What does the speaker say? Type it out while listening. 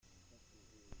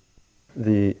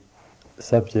The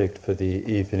subject for the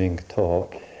evening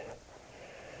talk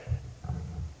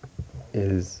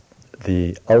is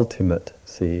the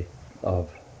ultimacy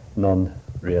of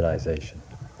non-realization.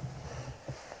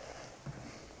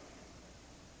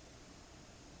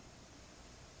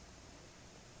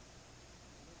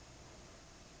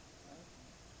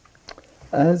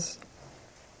 As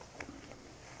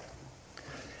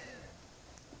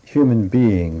human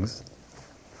beings,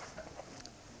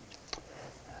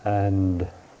 and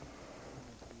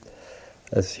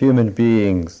as human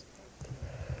beings,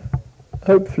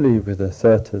 hopefully with a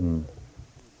certain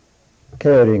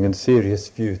caring and serious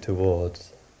view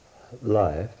towards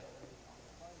life,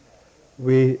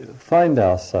 we find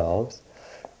ourselves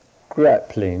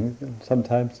grappling,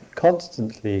 sometimes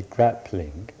constantly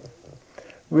grappling,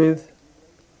 with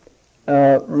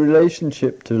our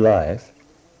relationship to life,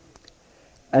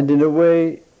 and in a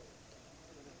way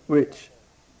which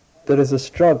there is a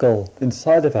struggle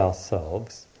inside of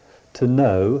ourselves to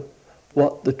know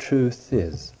what the truth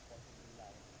is,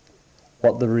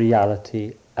 what the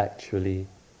reality actually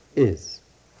is.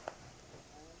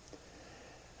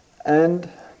 And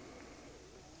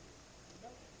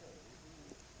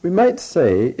we might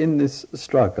say in this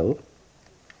struggle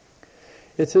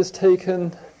it has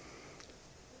taken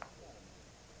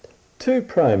two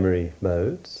primary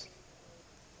modes,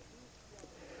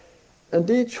 and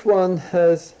each one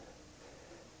has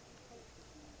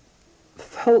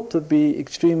felt to be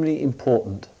extremely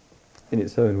important in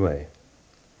its own way.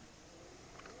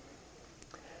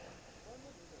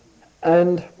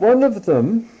 And one of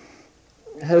them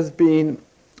has been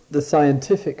the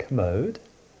scientific mode,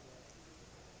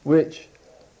 which,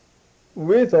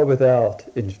 with or without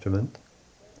instrument,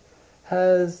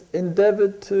 has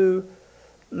endeavoured to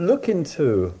look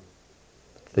into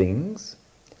things,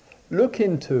 look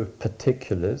into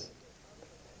particulars,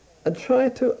 and try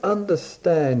to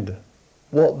understand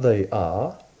what they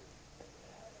are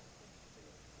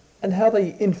and how they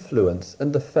influence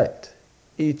and affect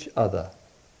each other.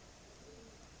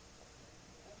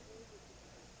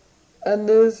 And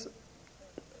there's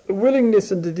a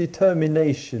willingness and a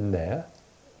determination there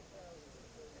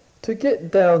to get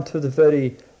down to the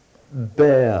very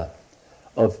bare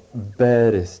of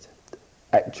barest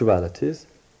actualities,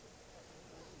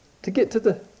 to get to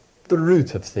the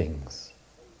root of things,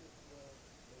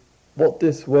 what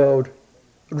this world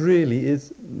really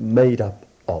is made up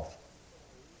of.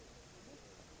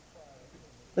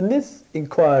 And this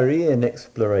inquiry and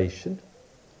exploration,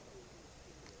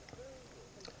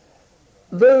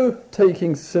 though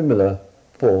taking similar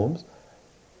forms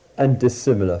and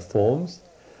dissimilar forms,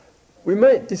 we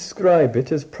might describe it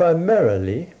as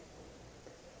primarily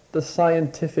the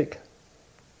scientific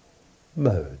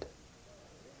mode.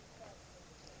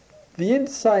 The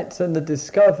insights and the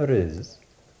discoveries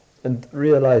and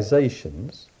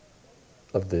realizations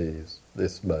of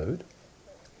this mode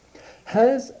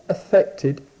has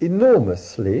affected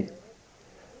enormously,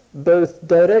 both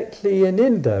directly and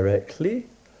indirectly,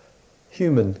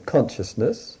 human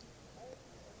consciousness,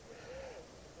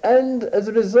 and as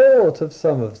a result of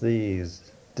some of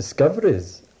these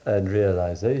discoveries and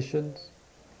realizations,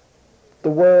 the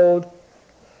world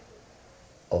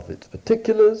of its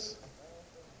particulars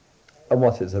and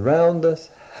what is around us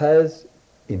has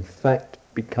in fact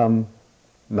become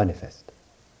manifest.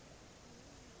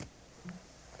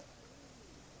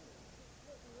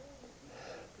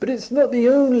 But it's not the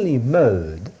only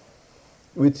mode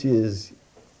which is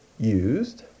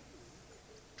used,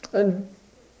 and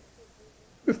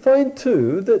we find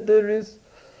too that there is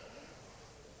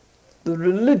the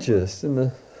religious in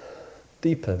the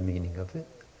deeper meaning of it,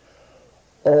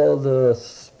 or the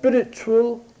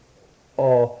spiritual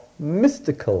or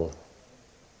mystical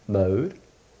mode,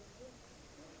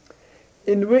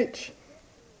 in which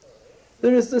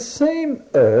there is the same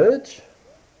urge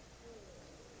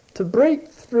to break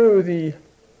through the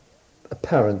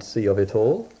apparency of it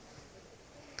all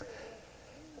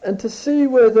and to see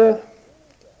whether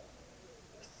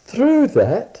through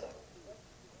that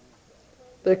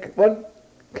one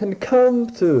can come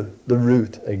to the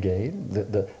root again,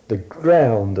 the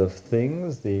ground of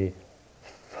things, the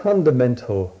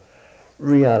fundamental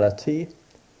reality,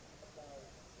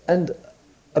 and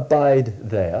abide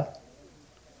there,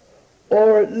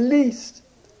 or at least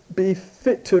be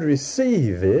fit to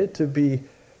receive it, to be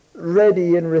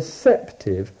ready and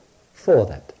receptive for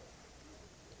that.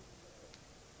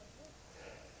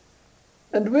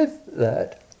 And with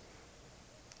that,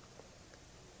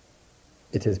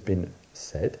 it has been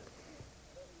said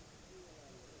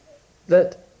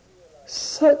that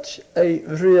such a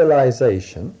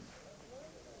realization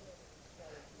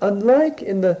unlike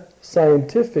in the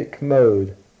scientific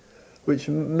mode, which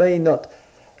may not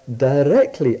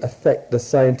directly affect the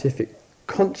scientific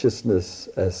consciousness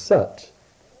as such,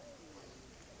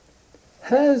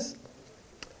 has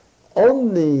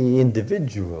on the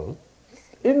individual,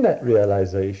 in that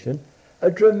realization,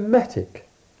 a dramatic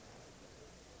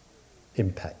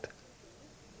impact,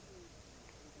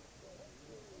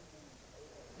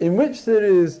 in which there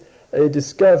is a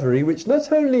discovery which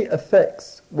not only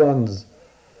affects one's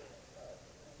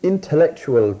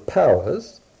intellectual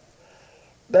powers,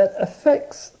 but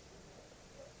affects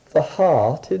the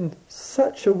heart in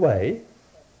such a way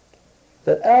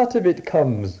that out of it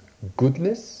comes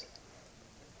goodness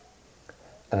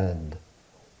and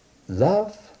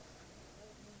love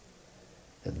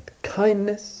and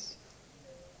kindness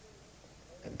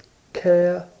and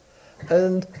care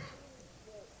and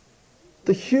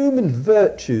the human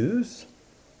virtues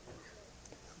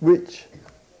which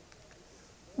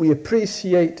we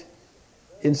appreciate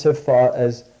insofar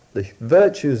as the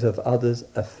virtues of others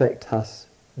affect us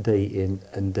day in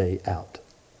and day out.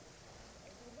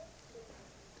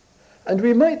 And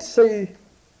we might say,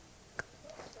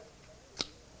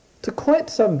 to quite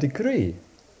some degree,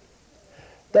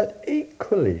 that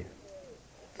equally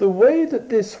the way that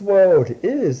this world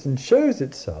is and shows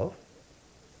itself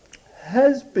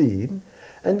has been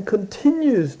and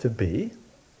continues to be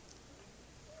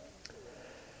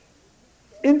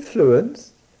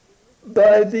influenced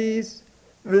by these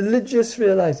religious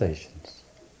realizations.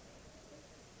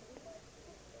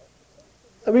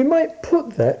 And we might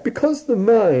put that, because the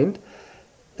mind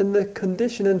and the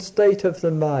condition and state of the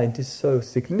mind is so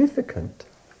significant,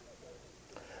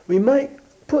 we might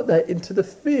put that into the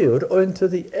field or into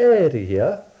the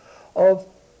area of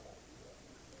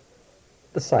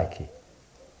the psyche.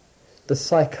 The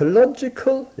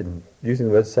psychological, in using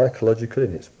the word psychological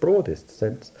in its broadest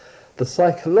sense, the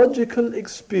psychological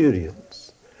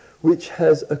experience which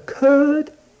has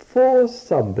occurred for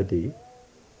somebody,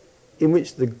 in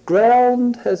which the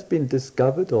ground has been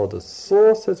discovered, or the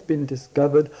source has been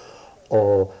discovered,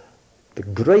 or the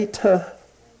greater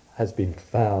has been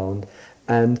found,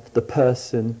 and the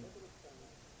person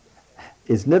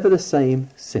is never the same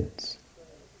since,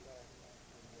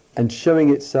 and showing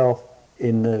itself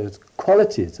in those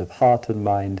qualities of heart and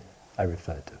mind I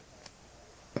referred to.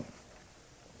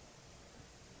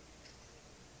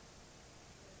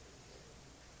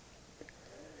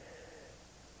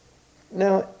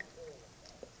 Now,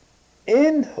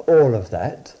 in all of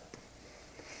that,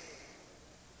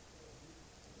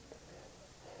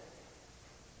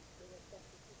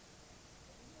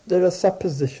 there are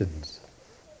suppositions.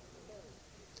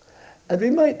 And we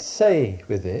might say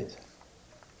with it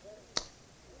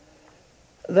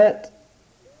that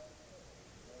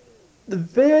the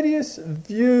various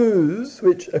views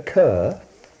which occur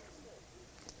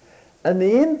and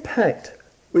the impact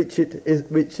which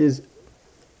is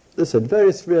listen,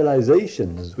 various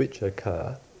realizations which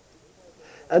occur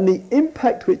and the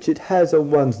impact which it has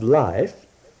on one's life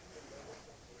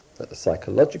at the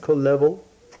psychological level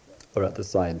or at the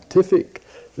scientific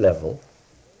level,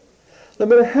 no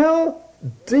matter how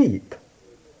deep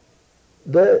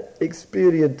the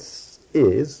experience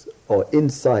is or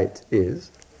insight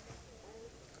is,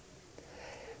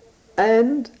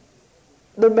 and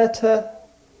no matter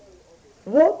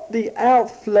what the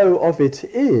outflow of it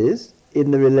is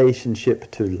in the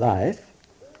relationship to life,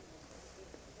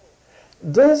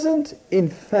 doesn't in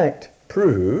fact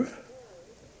prove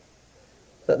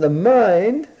that the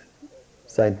mind,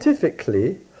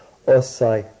 scientifically or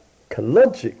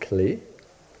psychologically,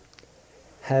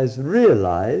 has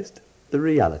realized the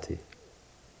reality.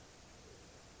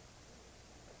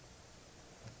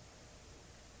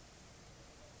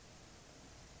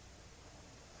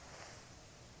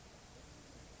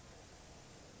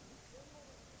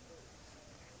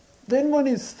 Then one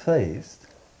is faced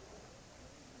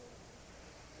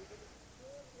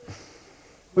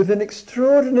with an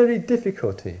extraordinary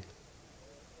difficulty.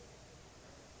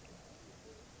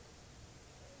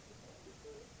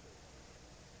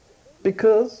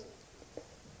 Because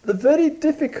the very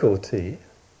difficulty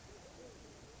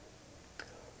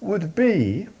would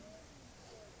be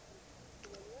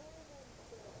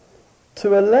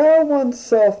to allow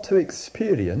oneself to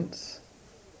experience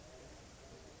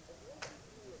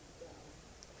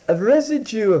a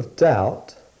residue of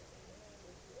doubt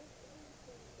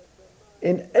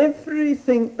in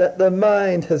everything that the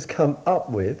mind has come up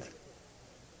with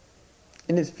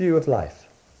in its view of life.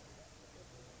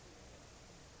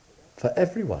 For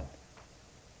everyone,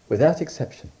 without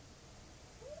exception.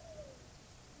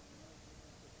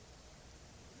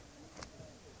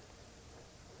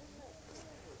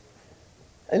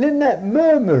 And in that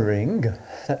murmuring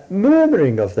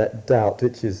of that doubt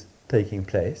which is taking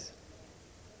place,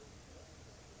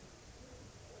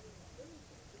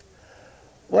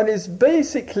 one is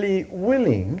basically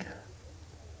willing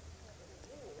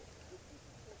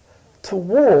to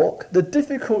walk the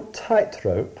difficult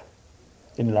tightrope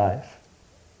in life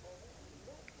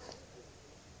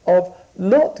of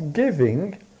not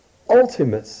giving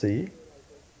ultimacy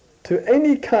to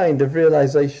any kind of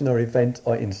realization or event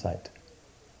or insight.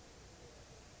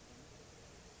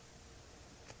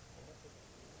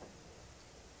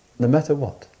 No matter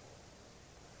what.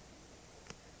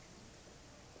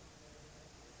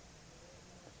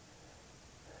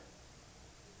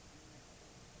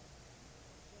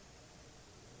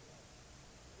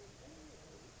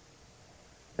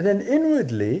 And then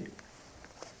inwardly,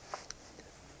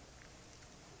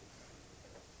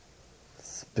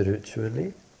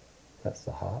 spiritually, that's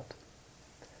the heart,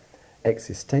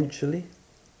 existentially,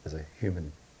 as a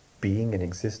human being in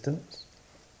existence,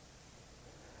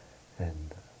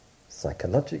 and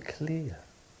psychologically,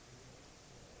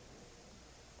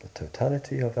 the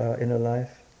totality of our inner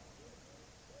life.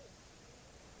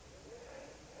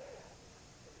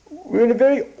 We're in a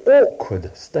very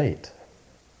awkward state.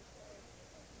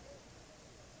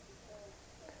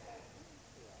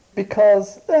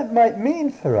 Because that might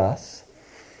mean for us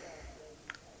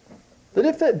that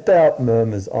if that doubt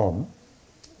murmurs on,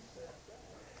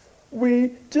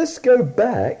 we just go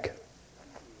back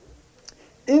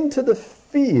into the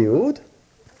field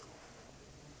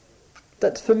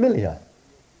that's familiar.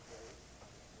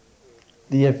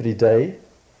 The everyday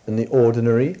and the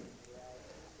ordinary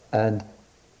and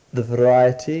the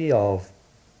variety of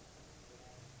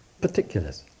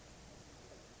particulars.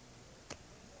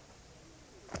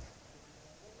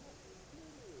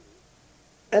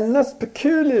 And thus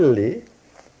peculiarly,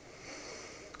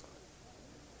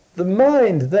 the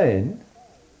mind then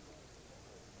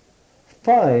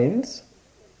finds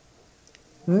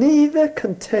neither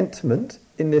contentment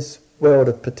in this world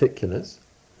of particulars,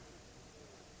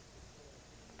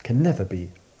 can never be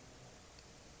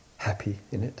happy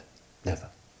in it, never,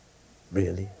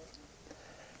 really,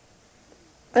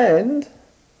 and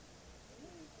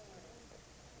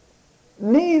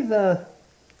neither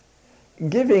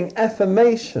giving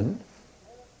affirmation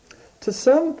to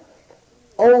some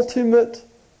ultimate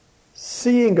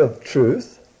seeing of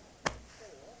truth,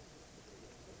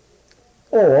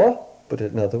 or, put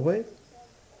it another way,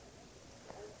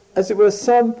 as it were,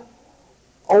 some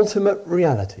ultimate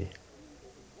reality.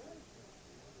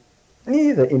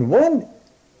 Neither in one,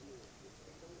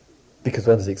 because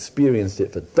one has experienced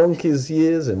it for donkey's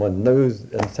years and one knows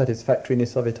the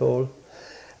unsatisfactoriness of it all,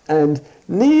 and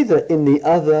neither in the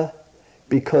other,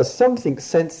 because something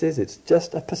senses it's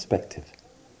just a perspective.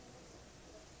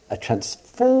 A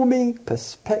transforming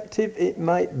perspective it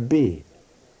might be,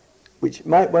 which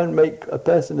might well make a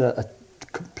person a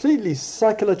completely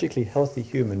psychologically healthy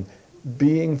human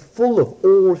being, full of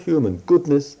all human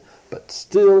goodness, but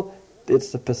still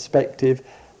it's the perspective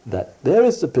that there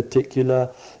is the particular,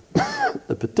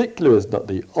 the particular is not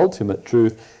the ultimate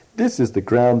truth, this is the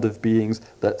ground of beings,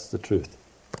 that's the truth.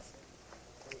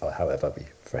 Or however we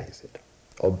phrase it.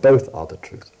 Or both are the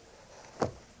truth.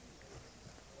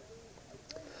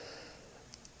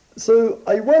 So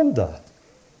I wonder,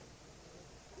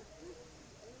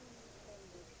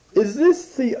 is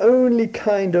this the only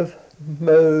kind of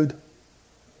mode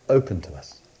open to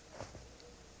us?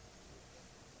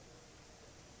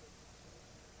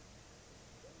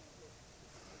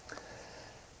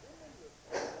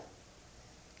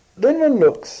 Then one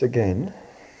looks again,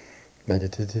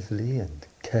 meditatively and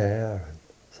care and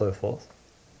so forth,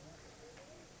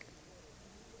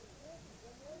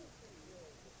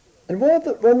 and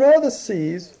one rather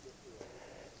sees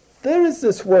there is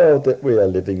this world that we are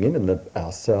living in, and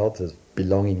ourselves as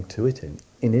belonging to it and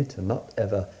in it, and not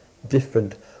ever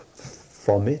different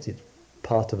from it. It's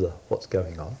part of what's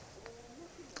going on.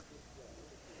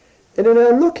 And in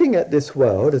our looking at this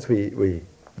world, as we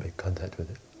make contact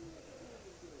with it,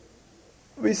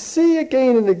 we see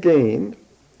again and again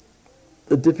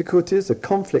the difficulties, the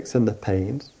conflicts and the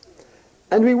pains,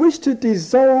 and we wish to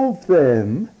dissolve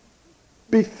them,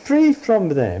 be free from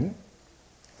them,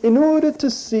 in order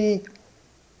to see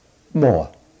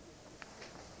more.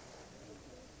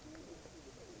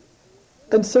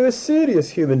 And so as serious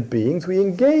human beings, we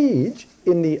engage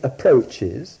in the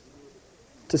approaches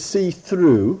to see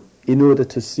through in order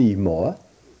to see more.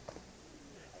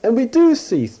 And we do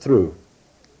see through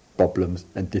problems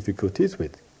and difficulties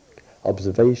with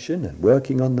observation and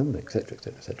working on them, etc.,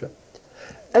 etc., etc.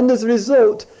 And as a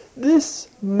result, this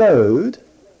mode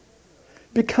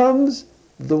becomes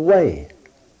the way,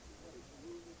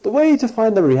 the way to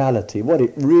find the reality, what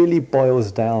it really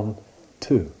boils down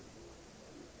to.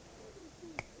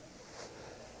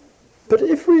 But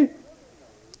if we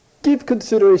give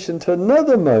consideration to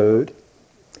another mode,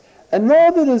 and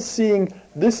rather than seeing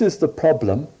this is the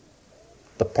problem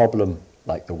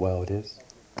like the world is,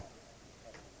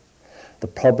 the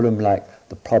problem like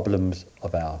the problems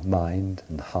of our mind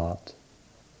and heart,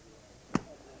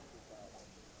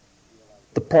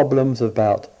 the problems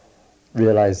about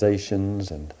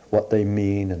realizations and what they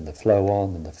mean and the flow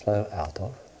on and the flow out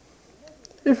of.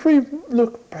 If we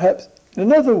look perhaps in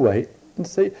another way and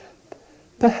say,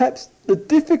 perhaps the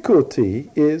difficulty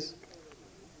is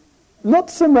not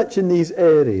so much in these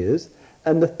areas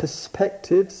and the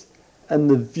perspectives and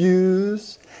the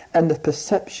views and the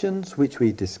perceptions which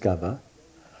we discover,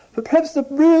 but perhaps the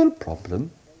real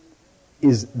problem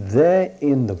is there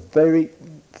in the very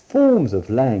forms of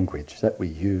language that we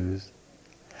use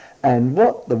and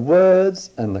what the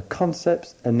words and the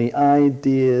concepts and the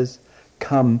ideas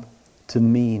come to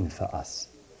mean for us.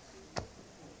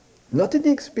 Not in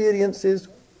the experiences,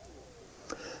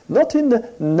 not in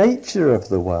the nature of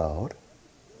the world,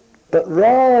 but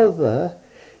rather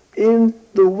in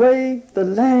the way the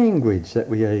language that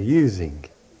we are using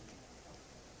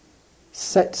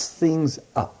sets things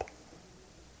up.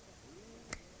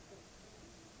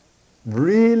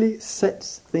 Really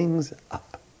sets things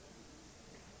up.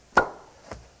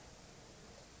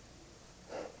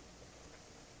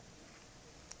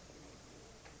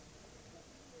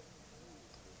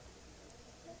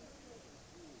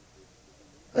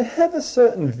 I have a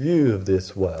certain view of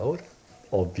this world,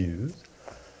 or views,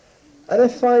 and I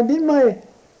find in my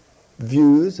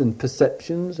views and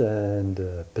perceptions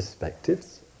and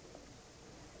perspectives,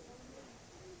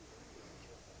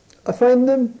 I find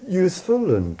them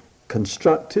useful and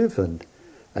constructive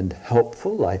and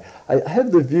helpful. I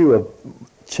have the view of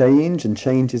change, and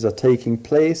changes are taking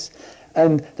place,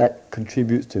 and that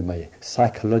contributes to my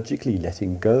psychologically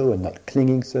letting go and not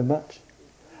clinging so much.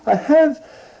 I have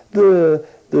the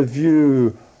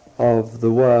view of the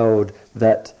world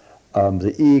that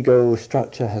the ego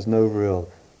structure has no real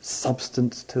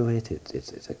substance to it.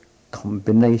 It's a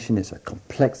combination, it's a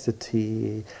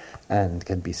complexity, and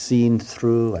can be seen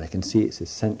through, and I can see its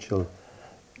essential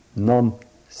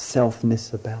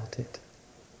non-selfness about it.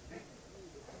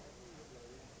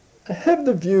 I have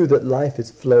the view that life is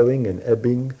flowing and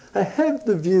ebbing. I have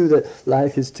the view that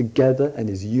life is together and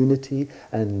is unity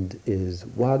and is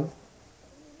one.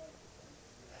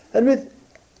 And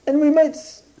we might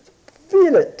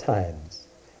feel at times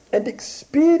and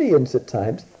experience at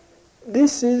times,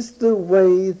 this is the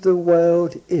way the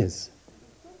world is.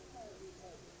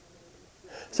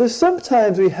 So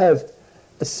sometimes we have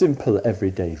a simple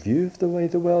everyday view of the way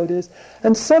the world is,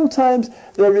 and sometimes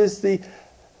there is the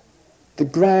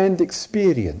grand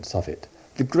experience of it,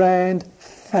 the grand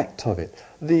fact of it,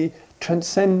 the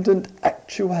transcendent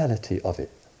actuality of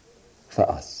it for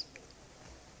us.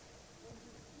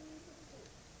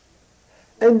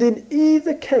 And in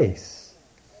either case,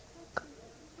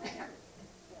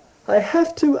 I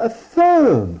have to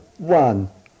affirm one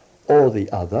or the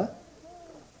other.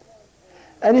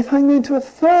 And if I'm going to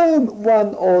affirm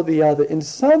one or the other in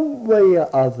some way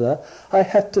or other, I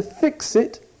have to fix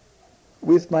it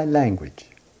with my language,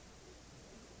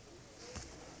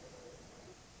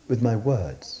 with my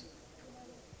words.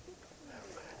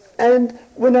 And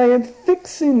when I am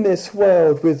fixing this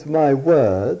world with my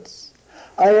words,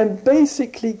 I am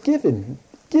basically giving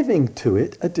to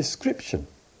it a description.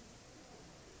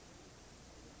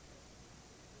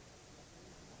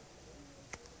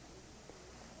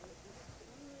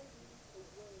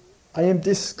 I am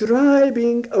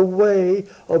describing a way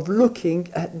of looking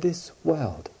at this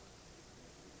world.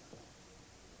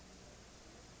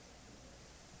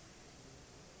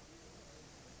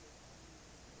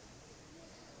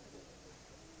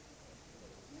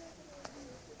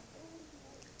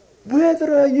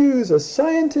 Whether I use a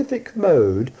scientific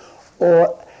mode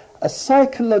or a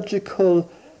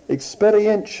psychological,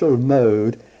 experiential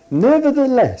mode,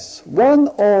 nevertheless, one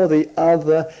or the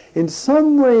other, in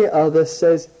some way or other,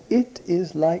 says, it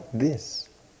is like this.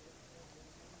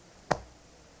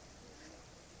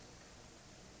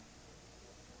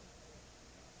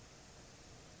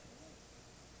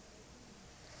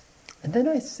 And then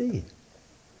I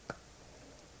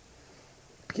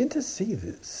begin to see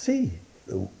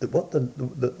what the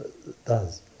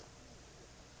does.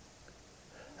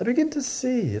 I begin to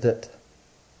see that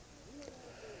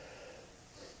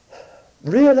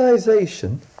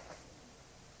realization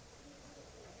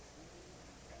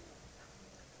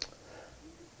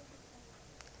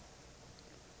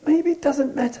maybe it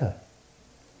doesn't matter.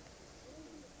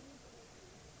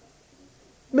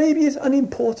 maybe is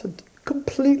unimportant,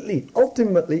 completely,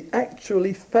 ultimately,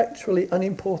 actually, factually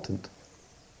unimportant.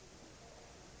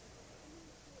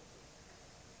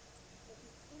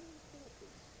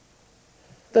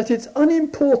 That its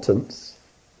unimportance,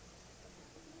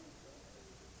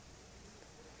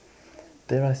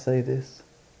 dare I say this,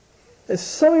 is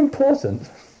so important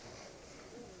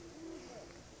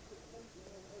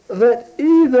that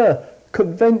either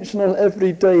conventional,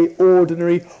 everyday,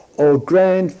 ordinary, or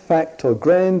grand fact, or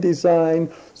grand design,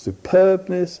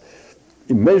 superbness,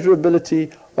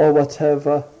 immeasurability, or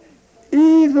whatever,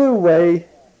 either way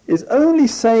is only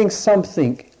saying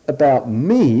something about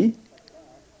me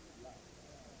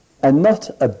and not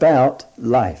about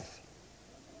life.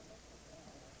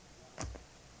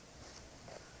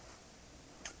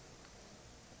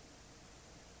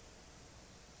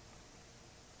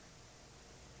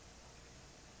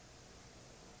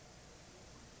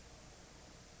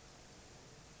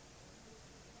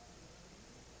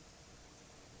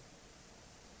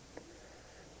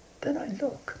 Then I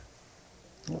look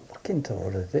into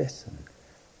all of this and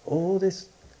all this,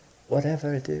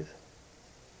 whatever it is.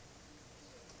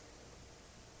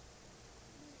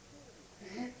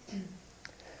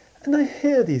 And I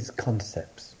hear these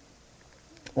concepts,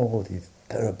 all these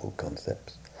terrible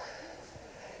concepts.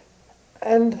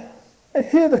 And I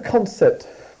hear the concept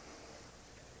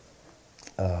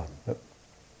of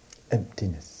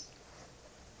emptiness.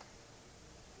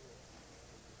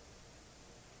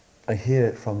 I hear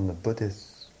it from the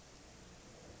Buddhists.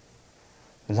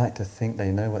 They like to think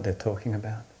they know what they're talking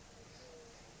about.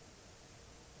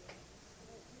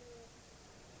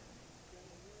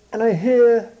 And I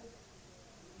hear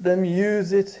them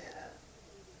use it,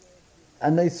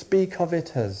 and they speak of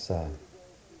it as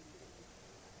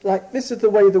like this is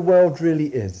the way the world really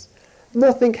is.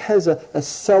 Nothing has a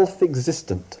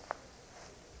self-existent.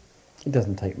 It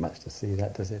doesn't take much to see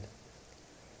that, does it?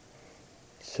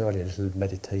 Surely a little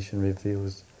meditation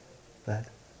reveals that.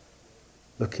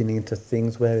 Looking into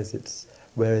things, where is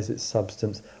its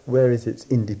substance? Where is its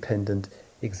independent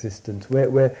existence?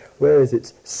 Where is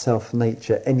its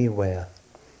self-nature anywhere?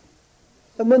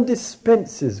 And one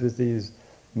dispenses with these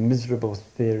miserable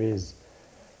theories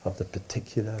of the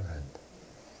particular and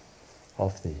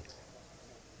of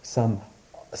some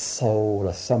soul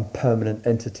or some permanent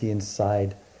entity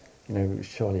inside.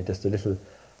 Surely just a little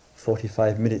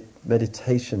 45-minute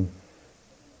meditation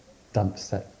dumps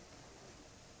that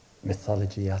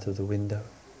mythology out of the window.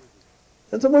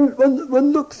 And so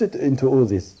one looks into all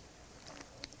this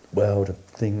world of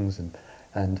things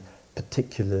and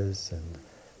particulars and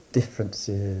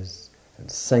differences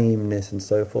and sameness and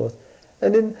so forth.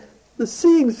 And in the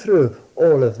seeing through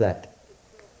all of that,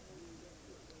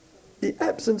 the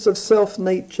absence of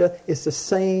self-nature is the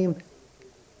same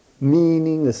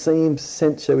meaning, the same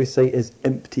sense, shall we say, as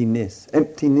emptiness.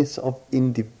 Emptiness of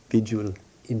individual,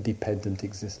 independent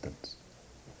existence,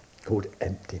 called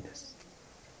emptiness.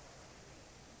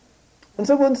 And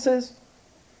so one says,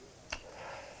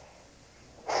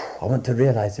 I want to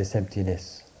realize this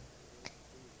emptiness.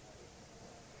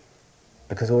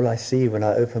 Because all I see when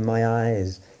I open my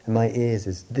eyes and my ears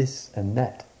is this and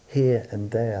that, here and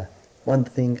there, one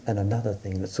thing and another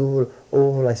thing. That's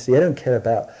all I see. I don't care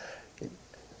about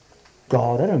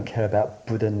God, I don't care about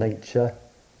Buddha nature,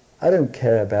 I don't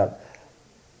care about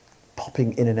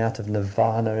popping in and out of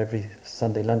nirvana every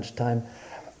Sunday lunchtime.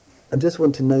 I just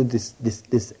want to know this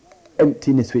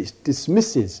emptiness which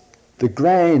dismisses the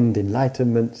grand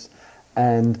enlightenments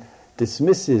and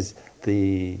dismisses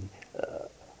the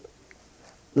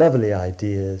lovely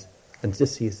ideas and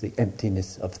just sees the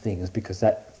emptiness of things, because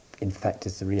that in fact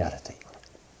is the reality.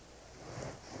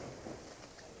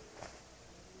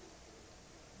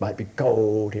 Might be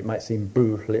cold, it might seem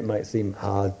brutal, it might seem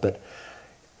hard, but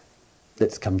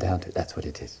let's come down to it, that's what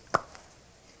it is.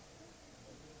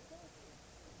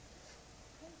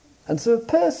 And so a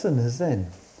person has then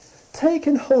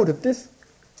taken hold of this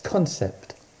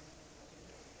concept,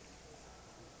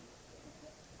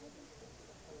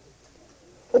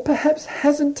 or perhaps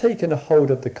hasn't taken a hold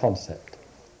of the concept,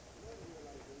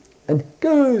 and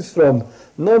goes from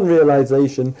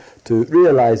non-realization to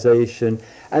realization,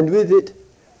 and with it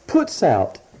puts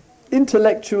out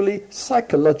intellectually,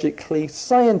 psychologically,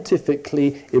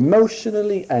 scientifically,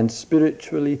 emotionally and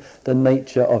spiritually the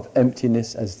nature of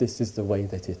emptiness as this is the way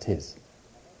that it is.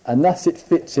 And thus it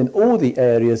fits in all the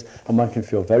areas and one can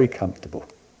feel very comfortable.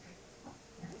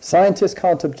 Scientists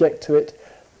can't object to it,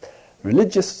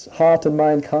 religious heart and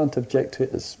mind can't object to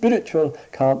it, the spiritual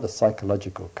can't, the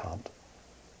psychological can't.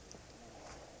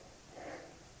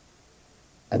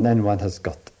 And then one has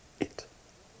got it.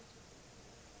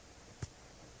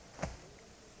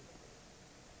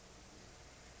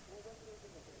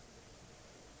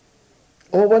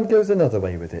 Or one goes another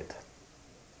way with it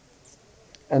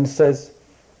and says,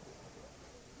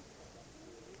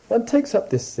 one takes up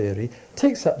this theory,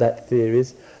 takes up that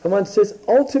theories, and one says,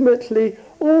 ultimately,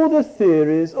 all the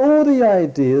theories, all the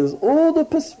ideas, all the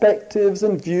perspectives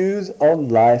and views on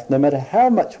life, no matter how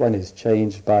much one is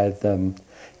changed by them,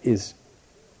 is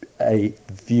a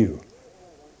view.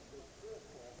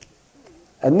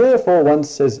 And therefore one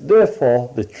says,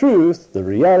 therefore the truth, the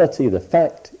reality, the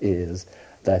fact is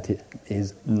that it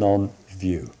is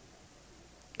non-view.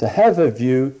 To have a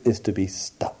view is to be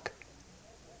stuck.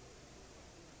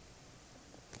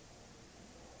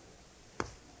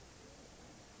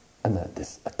 And that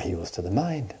this appeals to the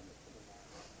mind.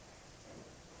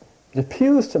 It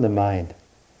appeals to the mind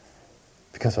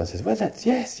because one says, well, that's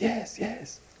yes, yes,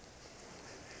 yes.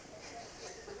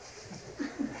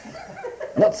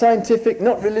 Not scientific,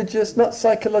 not religious, not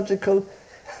psychological.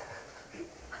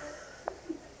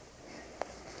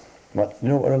 What, you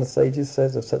know what one of the sages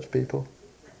says of such people?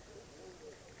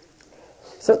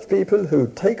 Such people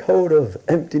who take hold of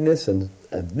emptiness and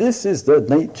this is the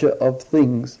nature of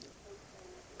things.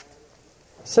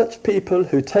 Such people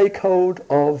who take hold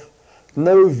of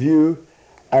no view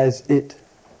as it.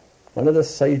 One of the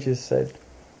sages said,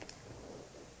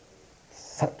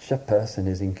 such a person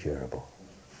is incurable.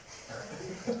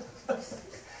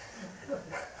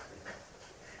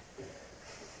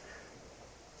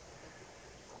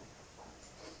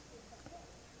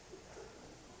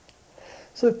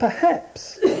 So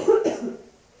perhaps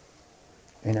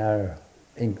in our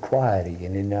inquiry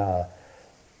and in our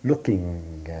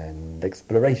looking and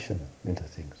exploration into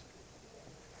things,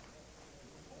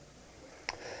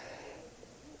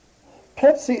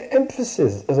 perhaps the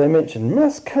emphasis, as I mentioned,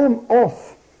 must come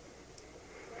off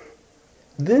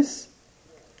this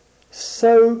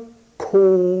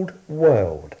so-called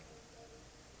world.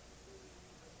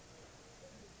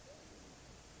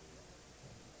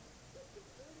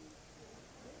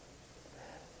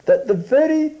 That the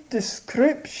very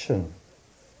description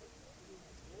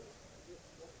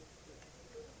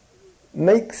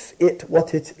makes it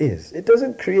what it is. It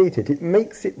doesn't create it, it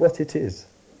makes it what it is.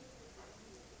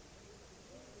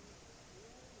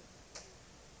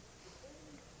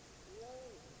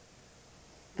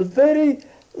 The very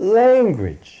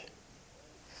language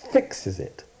fixes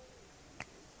it.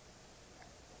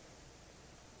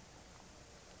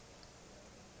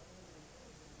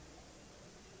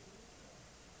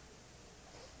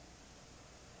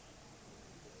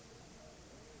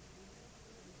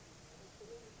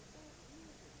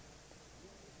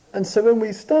 And so when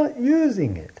we start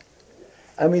using it,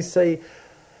 and we say,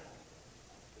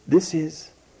 this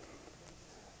is,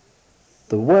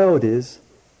 the world is,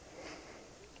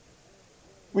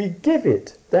 we give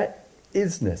it that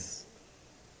isness.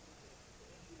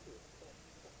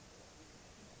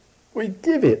 We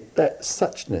give it that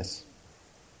suchness.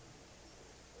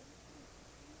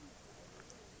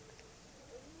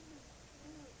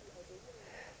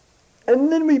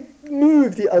 And then we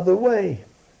move the other way.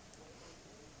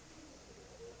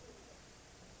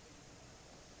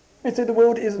 We say the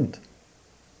world isn't.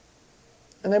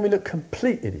 And then we look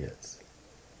complete idiots.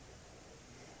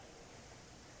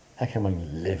 How can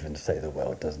one live and say the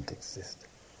world doesn't exist?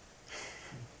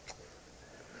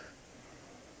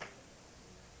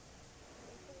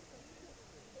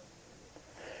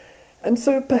 And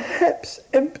so perhaps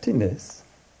emptiness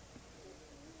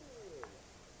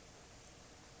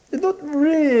is not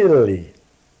really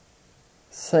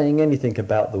saying anything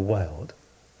about the world.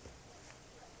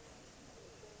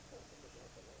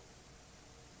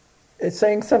 It's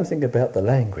saying something about the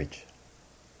language.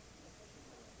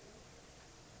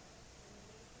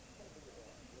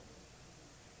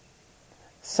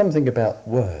 Something about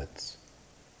words.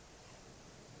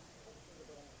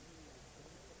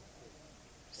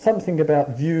 Something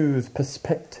about views,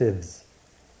 perspectives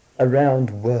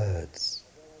around words.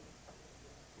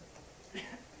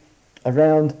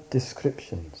 Around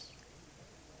descriptions.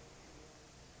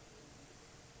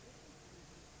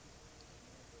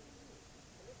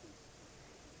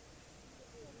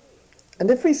 And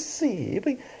if we see,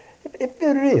 if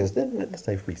there is, let's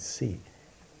say if we see,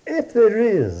 if there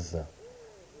is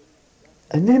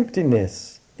an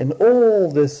emptiness in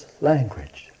all this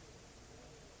language,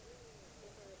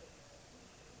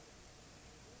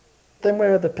 then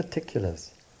where are the particulars?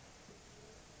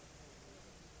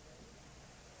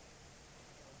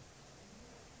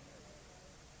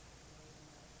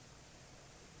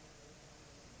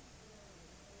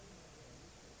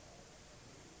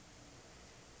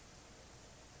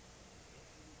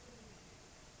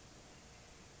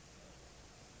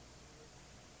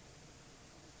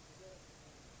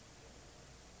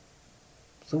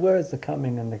 So where is the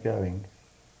coming and the going?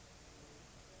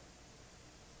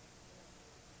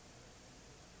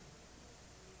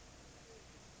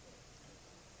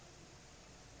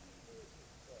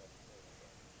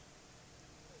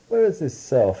 Where is this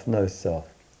self, no self?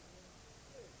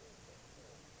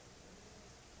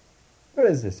 Where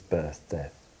is this birth,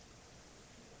 death?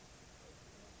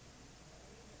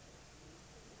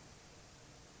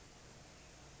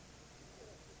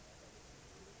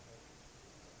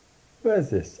 Where is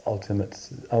this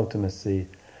ultimacy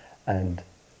and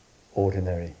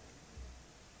ordinary?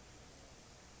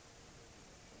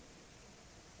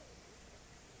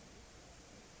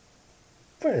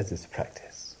 Where is this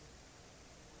practice?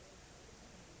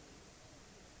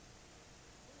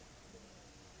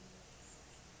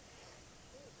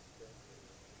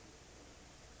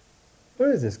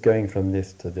 Where is this going from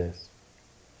this to this?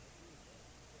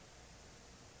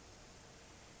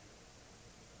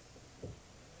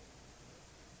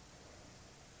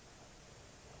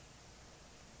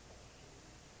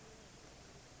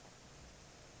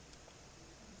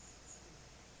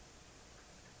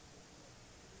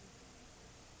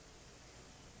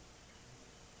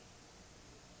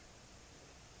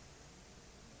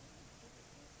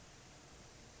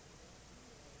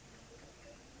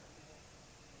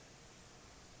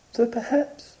 So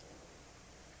perhaps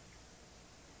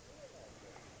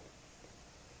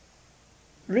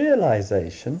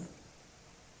realization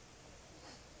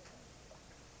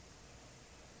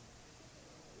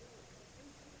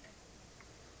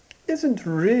isn't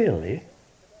really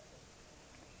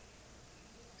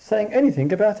saying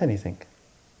anything about anything.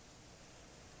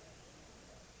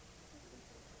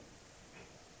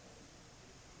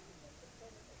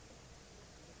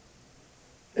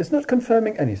 It's not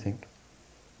confirming anything.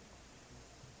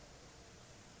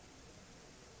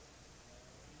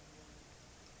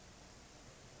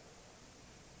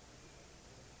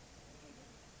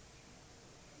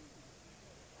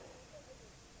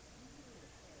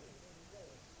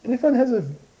 And if one has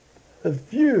a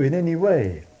view in any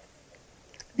way,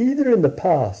 either in the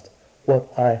past,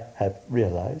 what I have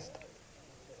realized,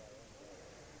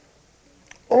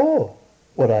 or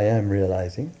what I am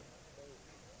realizing,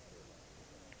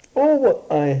 or what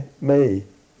I may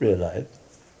realize,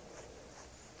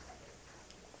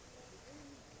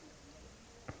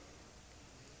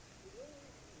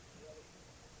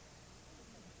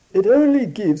 it only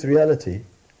gives reality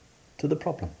to the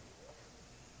problem.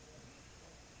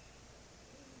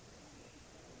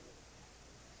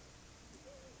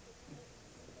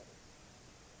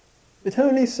 It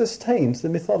only sustains the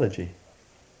mythology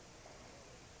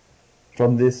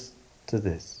from this to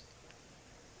this.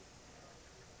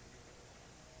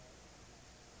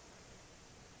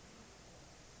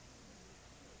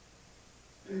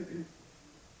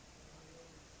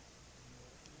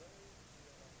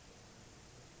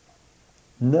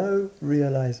 No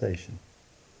realization.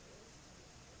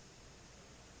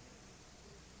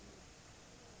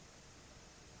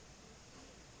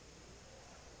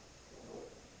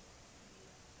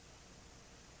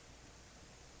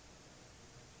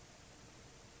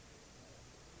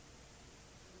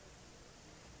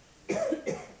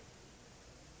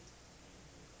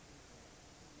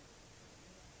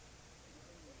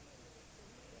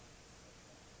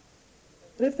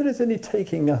 And if there is any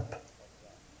taking up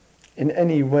in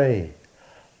any way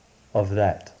of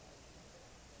that,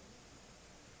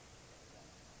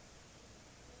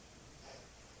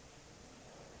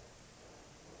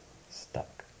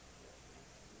 stuck,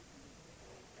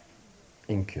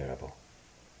 incurable.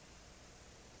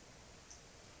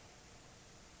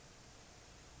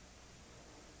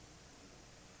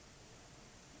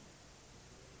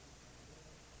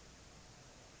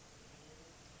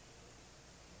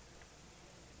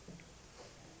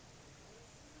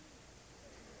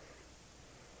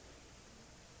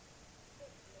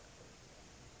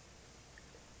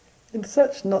 In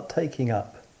such not taking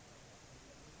up,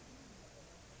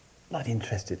 not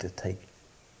interested to take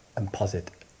and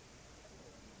posit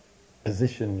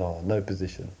position or no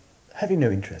position, having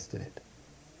no interest in it.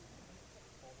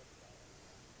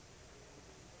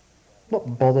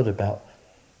 Not bothered about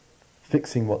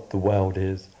fixing what the world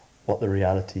is, what the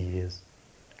reality is.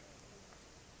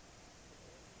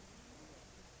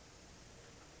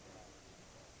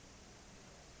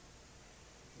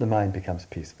 The mind becomes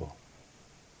peaceful.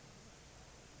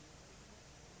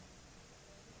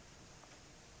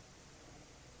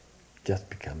 Just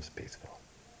becomes peaceful.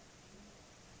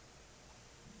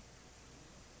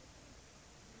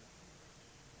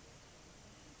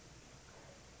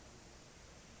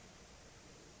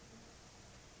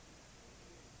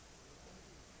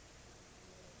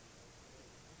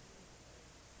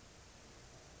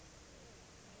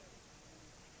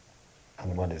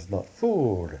 one is not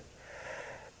fooled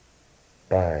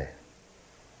by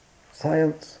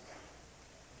science,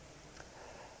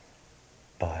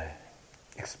 by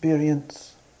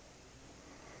experience,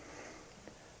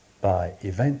 by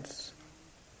events,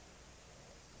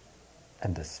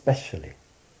 and especially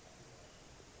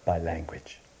by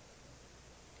language,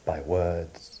 by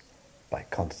words, by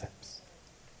concepts.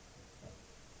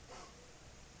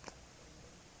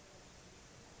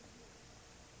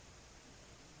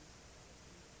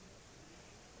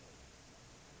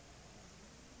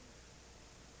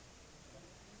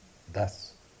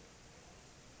 Thus,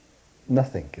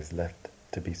 nothing is left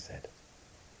to be said.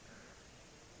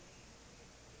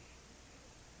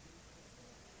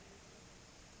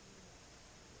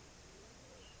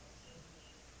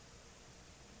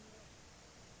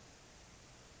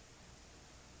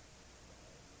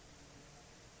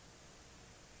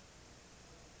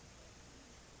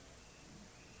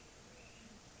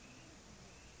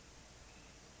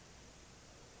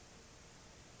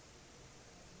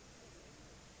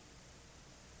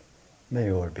 May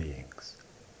all beings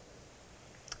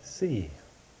see,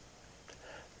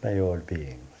 may all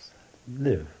beings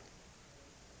live,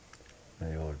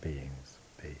 may all beings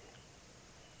be.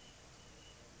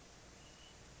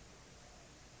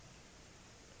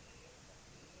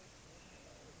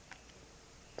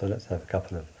 So let's have a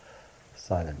couple of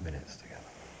silent minutes together.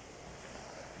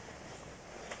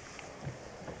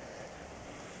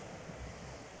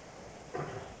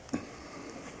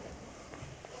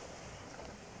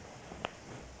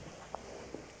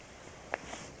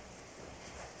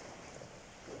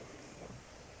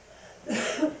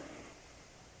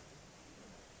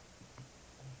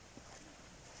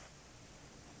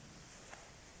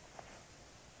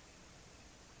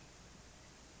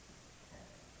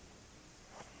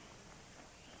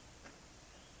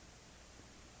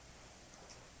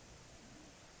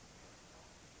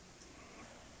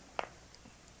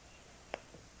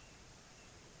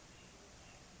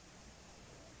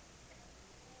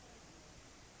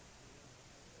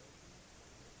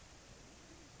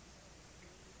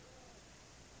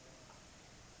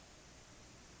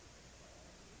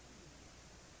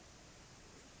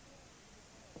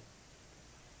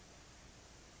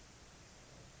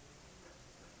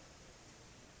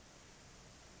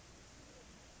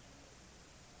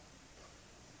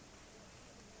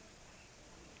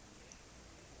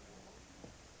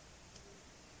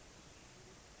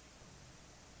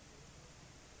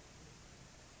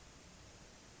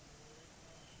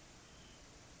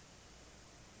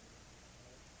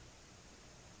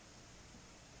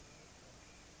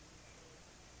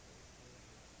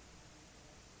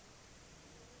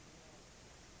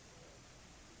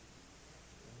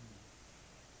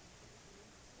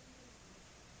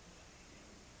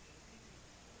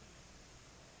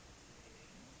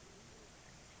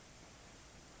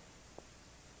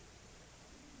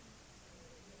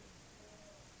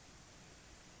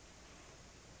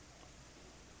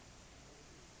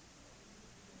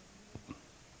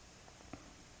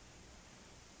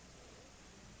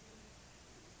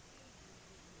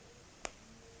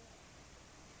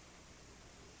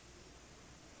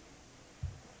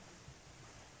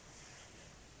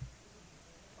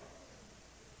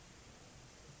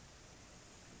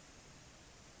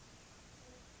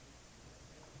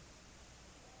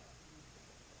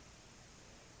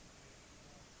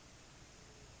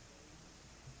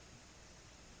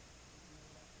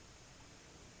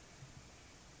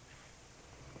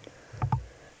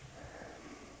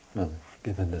 Well,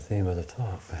 given the theme of the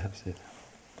talk, perhaps it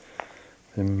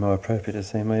would be more appropriate to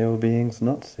say, may all beings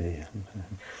not see.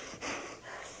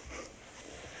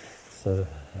 So,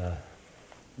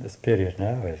 this period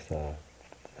now is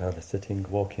the sitting,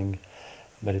 walking,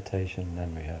 meditation,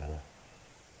 and we have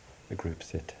a group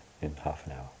sit in half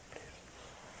an hour.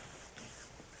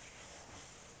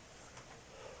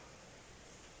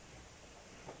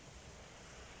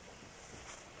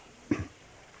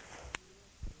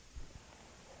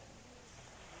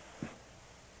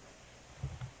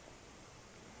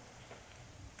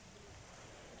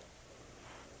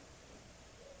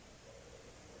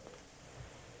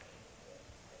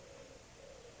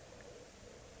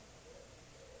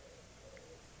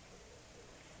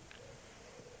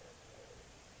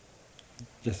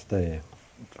 Just a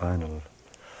final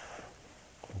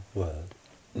word.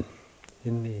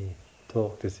 In the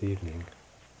talk this evening,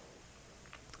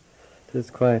 it is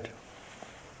quite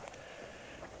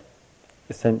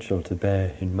essential to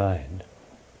bear in mind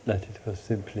that it was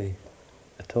simply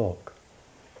a talk.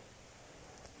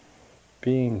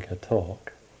 Being a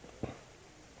talk,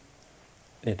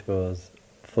 it was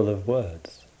full of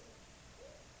words.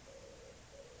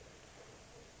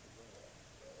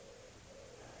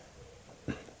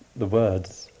 the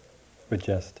words were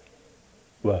just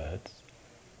words,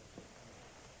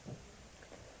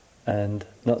 and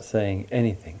not saying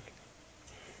anything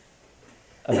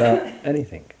about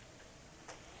anything.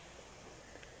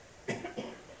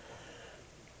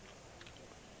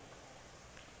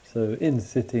 So in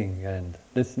sitting and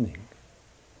listening,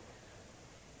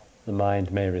 the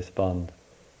mind may respond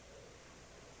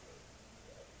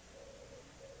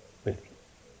with,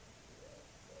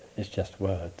 it's just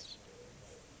words.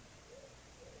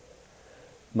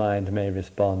 Mind may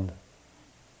respond,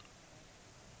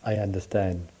 I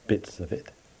understand bits of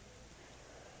it.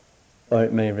 Or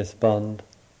it may respond,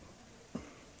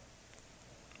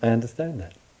 I understand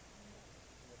that.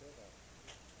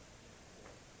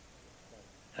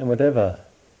 And whatever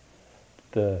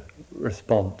the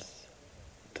response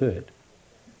to it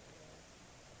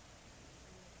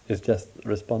is just the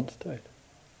response to it.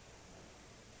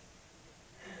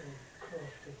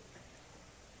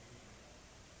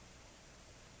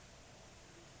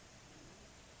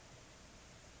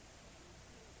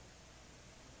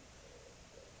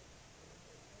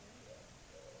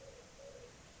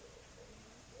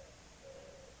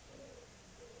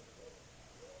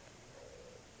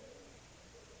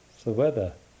 So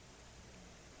whether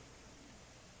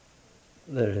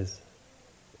there is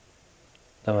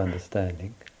no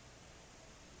understanding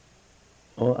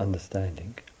or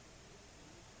understanding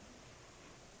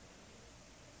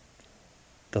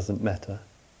doesn't matter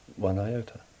one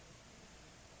iota.